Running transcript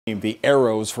The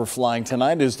arrows for flying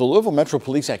tonight as the Louisville Metro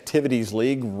Police Activities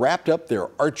League wrapped up their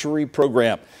archery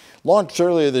program. Launched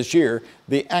earlier this year,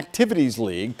 the Activities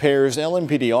League pairs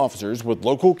LMPD officers with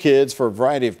local kids for a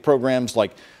variety of programs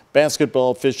like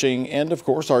basketball, fishing, and of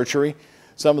course archery.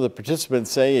 Some of the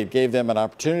participants say it gave them an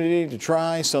opportunity to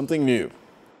try something new.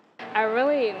 I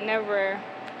really never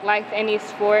liked any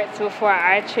sports before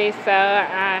archery, so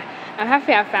I'm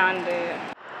happy I found it.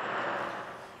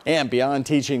 And beyond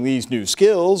teaching these new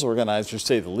skills, organizers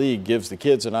say the league gives the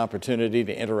kids an opportunity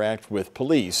to interact with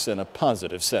police in a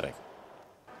positive setting.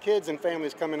 Kids and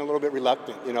families come in a little bit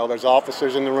reluctant. You know, there's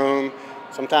officers in the room.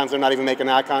 Sometimes they're not even making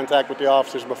eye contact with the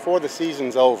officers. Before the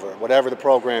season's over, whatever the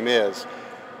program is,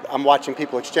 I'm watching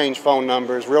people exchange phone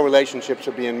numbers, real relationships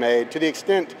are being made, to the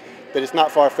extent that it's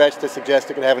not far-fetched to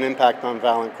suggest it could have an impact on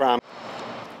violent crime.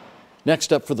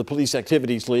 Next up for the Police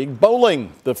Activities League,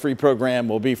 bowling. The free program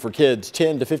will be for kids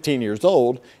 10 to 15 years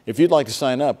old. If you'd like to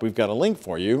sign up, we've got a link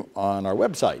for you on our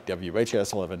website,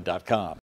 WHS11.com.